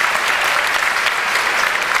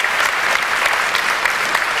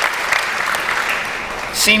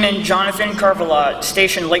 Seaman Jonathan Carvalot,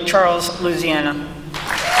 Station Lake Charles, Louisiana.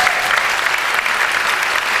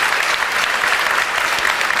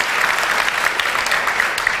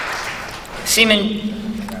 Seaman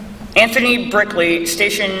Anthony Brickley,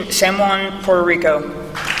 Station San Juan, Puerto Rico.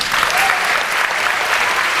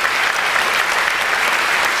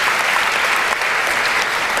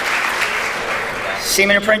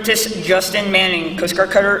 Seaman Apprentice Justin Manning, Coast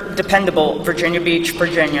Guard Cutter Dependable, Virginia Beach,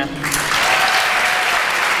 Virginia.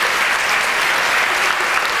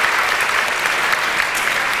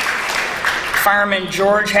 Fireman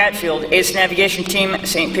George Hatfield, Ace Navigation Team,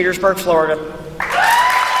 St. Petersburg, Florida.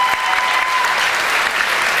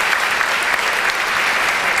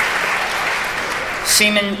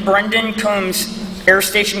 Seaman Brendan Combs, Air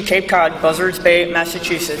Station Cape Cod, Buzzards Bay,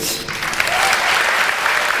 Massachusetts.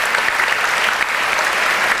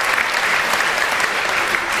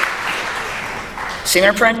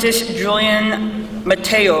 Seaman Apprentice Julian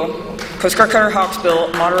Mateo, Coast Guard Cutter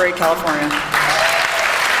Hawksbill, Monterey, California.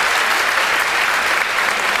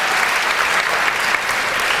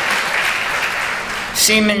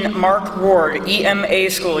 Seaman Mark Ward, EMA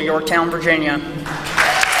School, Yorktown, Virginia.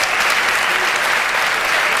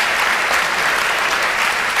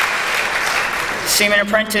 Seaman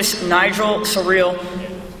Apprentice Nigel Surreal,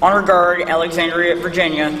 Honor Guard, Alexandria,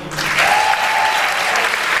 Virginia.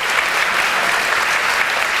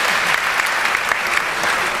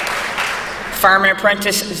 Fireman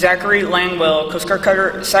Apprentice Zachary Langwell, Coast Guard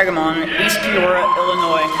Cutter Sangamon, East Peoria,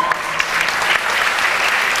 Illinois.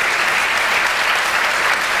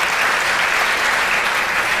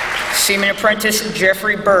 Seaman Apprentice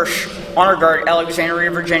Jeffrey Bursch, Honor Guard,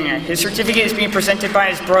 Alexandria, Virginia. His certificate is being presented by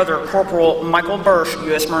his brother, Corporal Michael Bursch,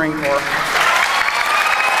 U.S. Marine Corps.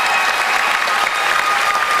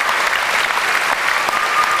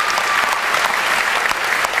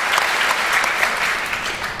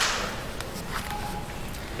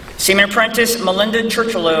 Seaman Apprentice Melinda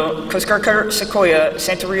Churchillo, Coast Guard Cutter Sequoia,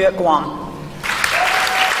 Santeria, Guam.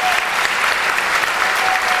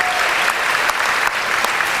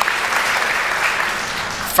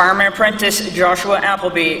 Fireman Apprentice Joshua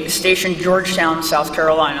Appleby, Station Georgetown, South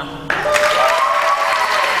Carolina.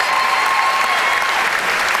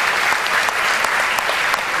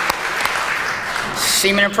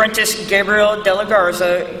 Seaman Apprentice Gabriel De La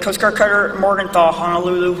Garza, Coast Guard Cutter Morgenthau,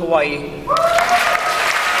 Honolulu, Hawaii.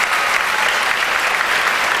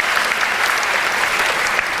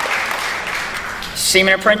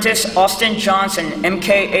 Seaman Apprentice Austin Johnson,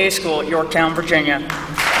 MKA School, Yorktown, Virginia.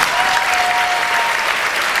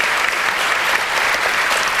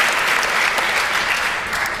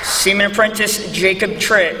 Seaman Apprentice Jacob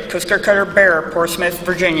Tritt, Coast Guard Cutter Bear, Portsmouth,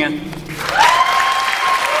 Virginia.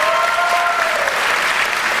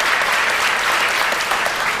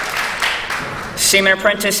 Seaman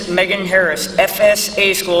Apprentice Megan Harris,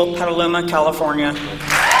 FSA School, Petaluma, California.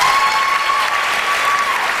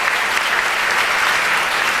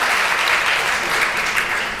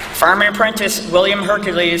 Fireman Apprentice William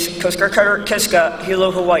Hercules, Coast Guard Cutter Kiska,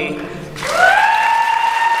 Hilo, Hawaii.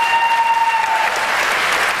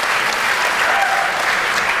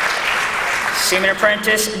 Seaman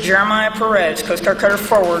Apprentice Jeremiah Perez, Coast Guard Cutter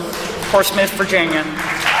Forward, Portsmouth, Virginia.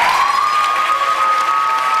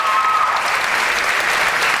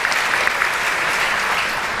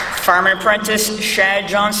 Fireman Apprentice Shad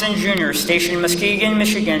Johnson Jr., Station Muskegon,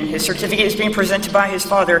 Michigan. His certificate is being presented by his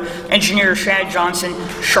father, Engineer Shad Johnson,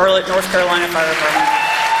 Charlotte, North Carolina Fire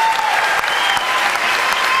Department.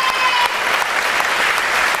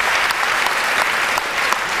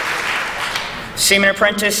 Seaman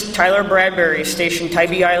Apprentice Tyler Bradbury, Station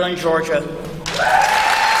Tybee Island, Georgia.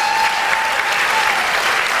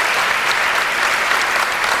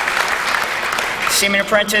 Seaman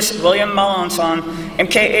Apprentice William Melanson,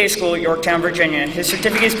 MKA School, Yorktown, Virginia. His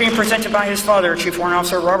certificate is being presented by his father, Chief Warrant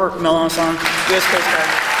Officer Robert Melanson, U.S. Coast Guard.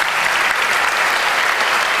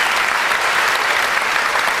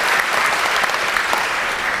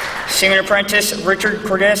 Seaman Apprentice Richard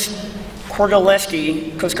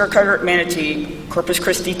Kordaleski, Coast Guard Cutter at Manatee, Corpus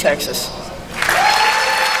Christi, Texas.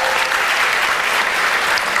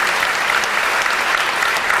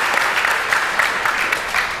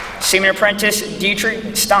 Seaman Apprentice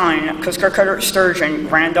Dietrich Stein, Coast Guard Cutter at Sturgeon,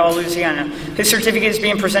 Grand Isle, Louisiana. His certificate is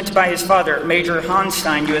being presented by his father, Major Hans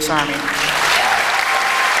Stein, U.S. Army.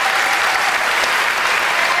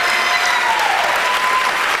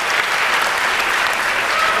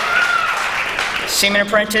 Seaman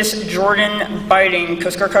Apprentice Jordan Biting,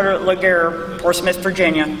 Coast Guard Cutter at Laguerre, Portsmouth,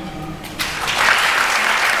 Virginia.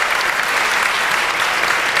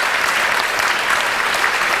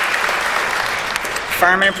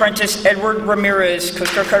 Fireman Apprentice Edward Ramirez,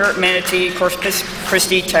 Coast Guard Cutter at Manatee, Corpus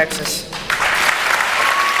Christi, Texas.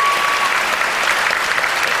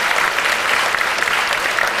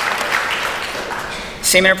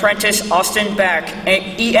 Seaman Apprentice Austin Back,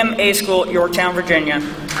 EMA School, Yorktown, Virginia.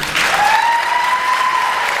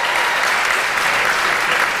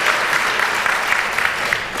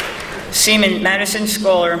 Seaman Madison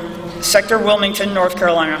Scholar, Sector Wilmington, North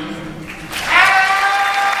Carolina.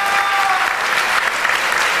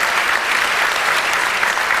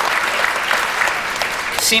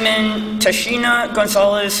 Seaman Tashina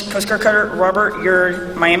Gonzalez, Coast Guard Cutter Robert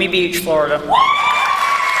Yard, Miami Beach, Florida.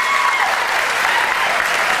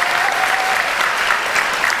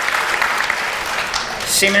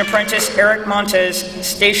 Seaman Apprentice Eric Montez,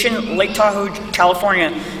 Station Lake Tahoe,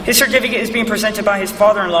 California. His certificate is being presented by his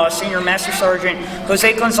father-in-law, Senior Master Sergeant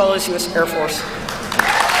Jose Gonzalez, U.S. Air Force.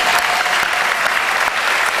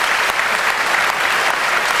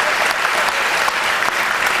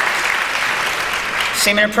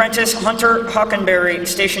 Seaman Apprentice Hunter Hockenberry,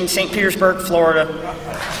 Station St. Petersburg, Florida.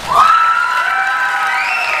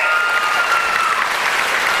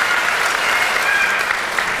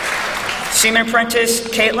 Seaman Apprentice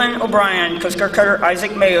Caitlin O'Brien, Coast Guard Cutter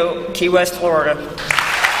Isaac Mayo, Key West, Florida.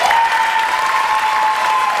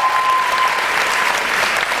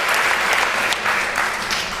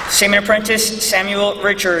 Seaman Apprentice Samuel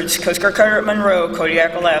Richards, Coast Guard Cutter at Monroe,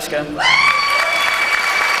 Kodiak, Alaska.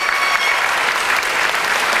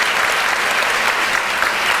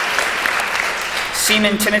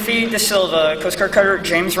 Seaman Timothy De Silva, Coast Guard Cutter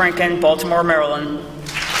James Rankin, Baltimore, Maryland.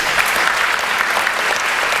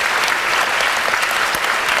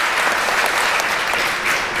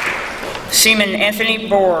 Seaman Anthony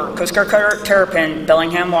Bohr, Coast Guard Cutter Terrapin,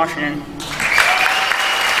 Bellingham, Washington.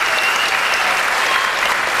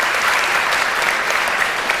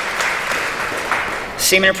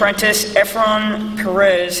 Seaman Apprentice Efron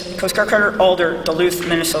Perez, Coast Guard Cutter Alder, Duluth,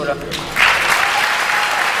 Minnesota.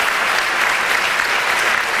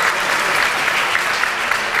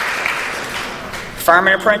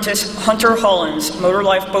 Fireman Apprentice Hunter Hollins, Motor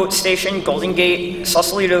Lifeboat Station, Golden Gate,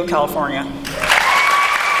 Sausalito, California.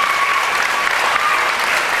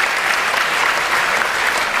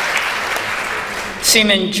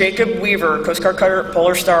 Seaman Jacob Weaver, Coast Guard Cutter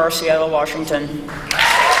Polar Star, Seattle, Washington.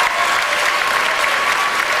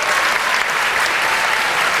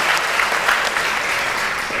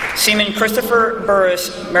 Seaman Christopher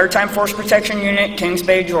Burris, Maritime Force Protection Unit, Kings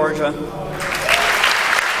Bay, Georgia.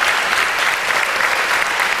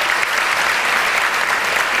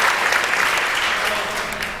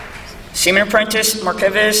 Seaman Apprentice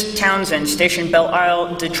Marquez Townsend, Station Belle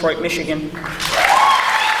Isle, Detroit, Michigan.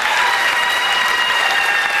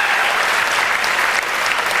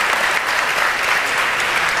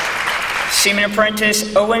 Seaman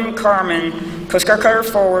Apprentice Owen Carman, Coast Guard Cutter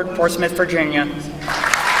Forward, Portsmouth, Virginia.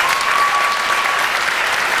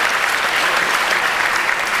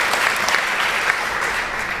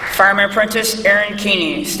 Fireman Apprentice Aaron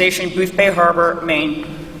Keeney, Station Booth Bay Harbor, Maine.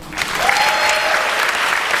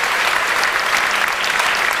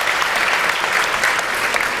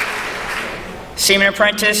 Seaman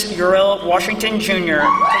Apprentice Uriel Washington Jr.,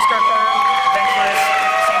 Coast Guard Cutter Venturous,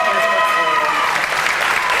 St. Petersburg, Florida.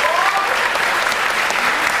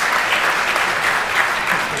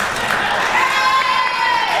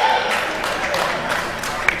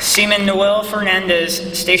 Seaman Noel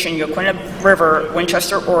Fernandez, Station Yoquina River,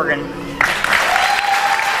 Winchester, Oregon.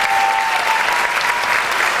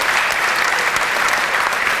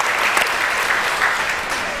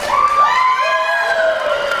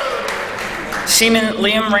 Seaman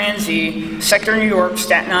Liam Ramsey, Sector New York,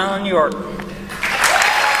 Staten Island, New York.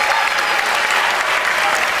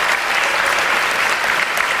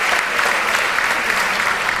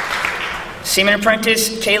 Seaman Apprentice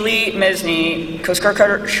Kaylee Mesney, Coast Guard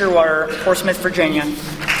Cutter Shearwater, Portsmouth, Virginia.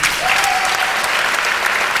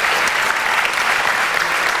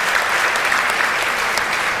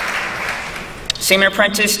 Seaman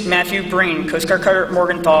Apprentice Matthew Breen, Coast Guard Cutter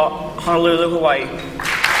Morgenthau, Honolulu, Hawaii.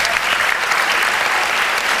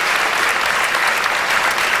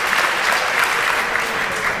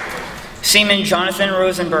 Seaman Jonathan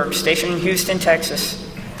Rosenberg, stationed in Houston, Texas.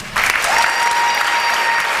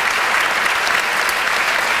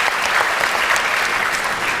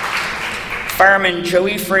 Fireman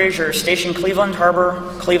Joey Frazier, stationed Cleveland Harbor,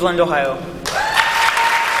 Cleveland, Ohio.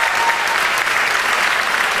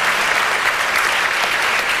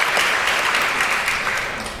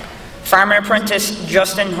 Fireman Apprentice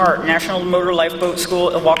Justin Hart, National Motor Lifeboat School,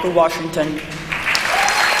 Oahu, Washington.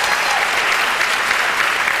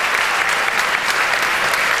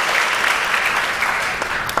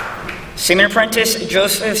 Seaman Apprentice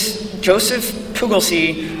Joseph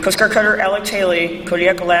Puglesy, Coast Guard Cutter Alex Haley,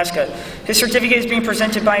 Kodiak, Alaska. His certificate is being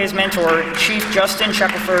presented by his mentor, Chief Justin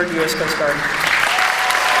Shackelford, U.S. Coast Guard.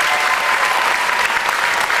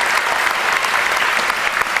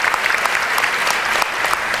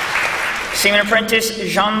 Seaman Apprentice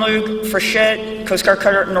Jean-Luc Frechette, Coast Guard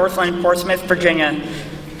Cutter Northland, Portsmouth, Virginia.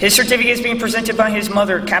 His certificate is being presented by his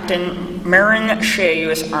mother, Captain Marin Shea,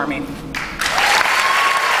 U.S. Army.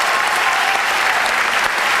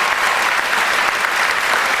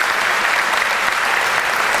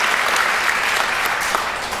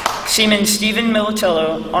 Seaman Stephen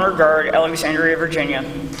Militello, Honor Guard, Alexandria, Virginia.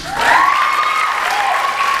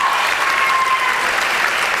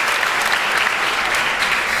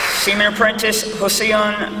 Seaman Apprentice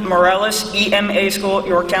Joseon Morales, EMA School,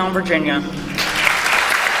 Yorktown, Virginia.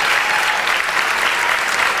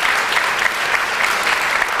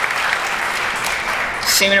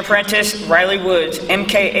 Seaman Apprentice Riley Woods,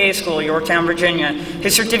 MKA School, Yorktown, Virginia.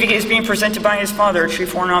 His certificate is being presented by his father,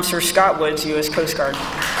 Chief Warrant Officer Scott Woods, U.S. Coast Guard.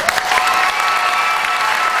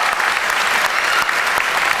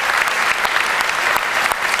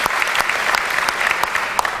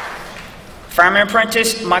 Fireman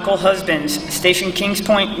Apprentice Michael Husbands, stationed Kings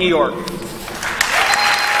Point, New York.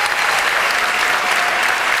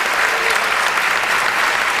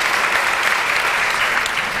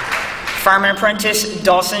 Fireman Apprentice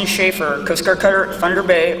Dawson Schaefer, Coast Guard Cutter Thunder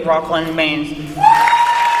Bay, Rockland, Maine.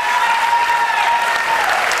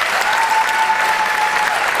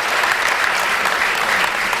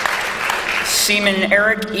 Seaman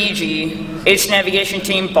Eric E.G., 8th Navigation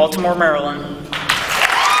Team, Baltimore, Maryland.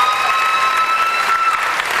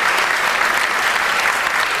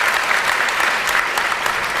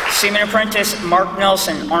 Seaman Apprentice Mark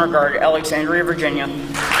Nelson, Honor Guard, Alexandria, Virginia.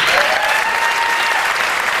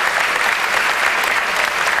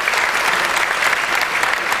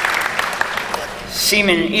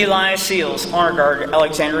 Seaman Eli Seals, Honor Guard,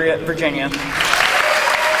 Alexandria, Virginia.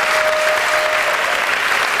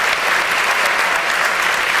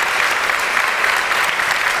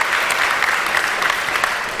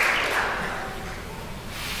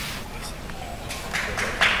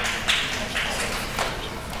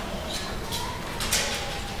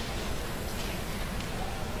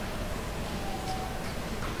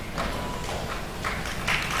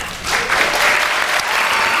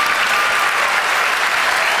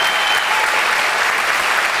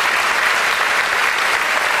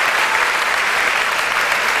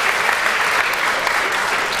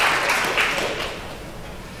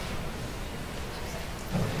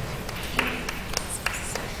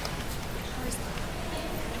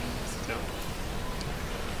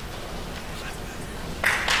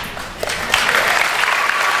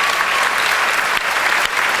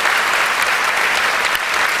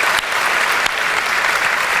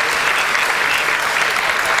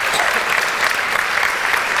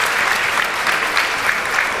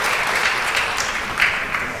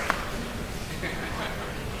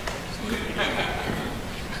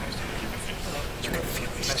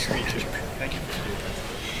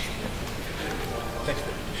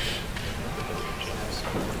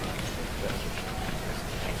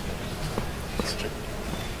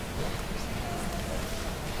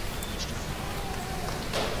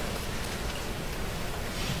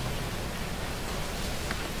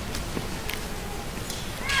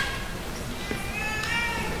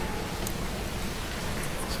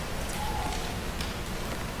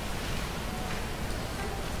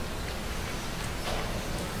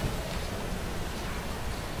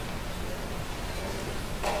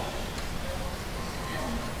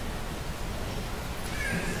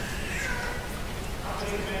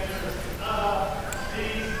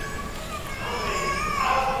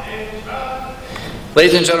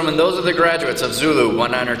 Ladies and gentlemen, those are the graduates of Zulu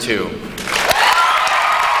 192.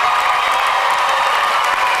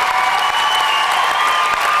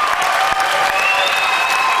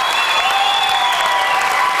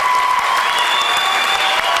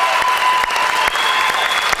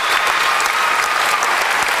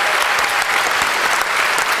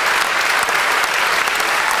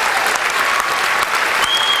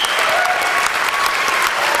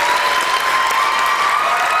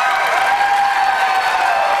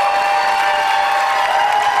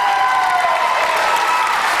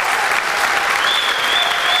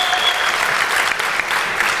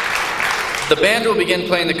 The band will begin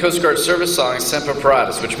playing the Coast Guard service song Semper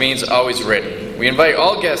Paratus, which means always ready. We invite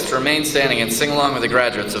all guests to remain standing and sing along with the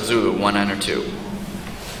graduates of Zulu 192.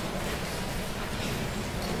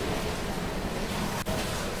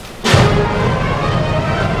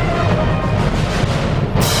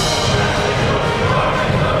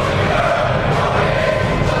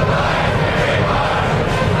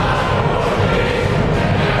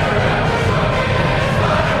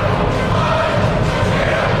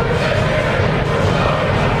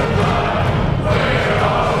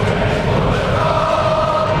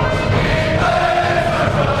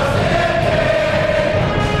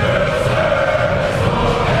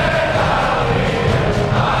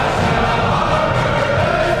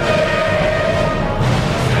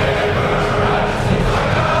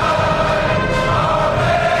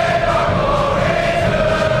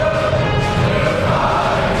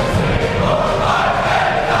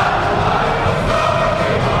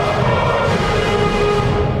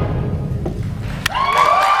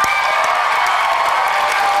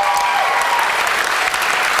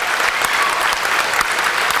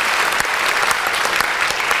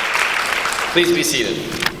 Please be seated.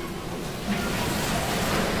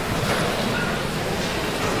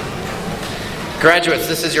 Graduates,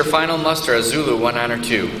 this is your final muster as Zulu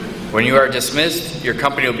 192. When you are dismissed, your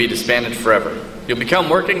company will be disbanded forever. You'll become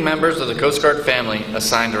working members of the Coast Guard family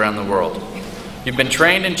assigned around the world. You've been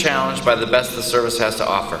trained and challenged by the best the service has to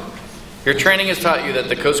offer. Your training has taught you that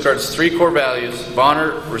the Coast Guard's 3 core values of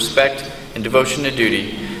honor, respect, and devotion to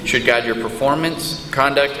duty should guide your performance,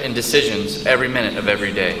 conduct, and decisions every minute of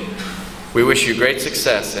every day. We wish you great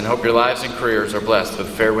success and hope your lives and careers are blessed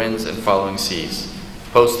with fair winds and following seas.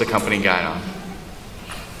 Post the company guide on.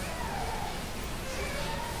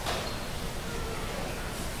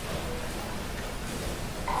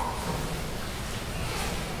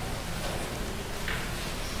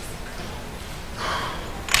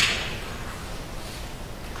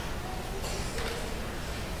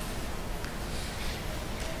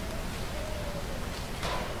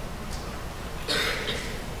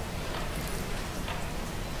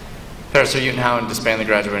 Parents, are you now and disband the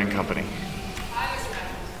graduating company?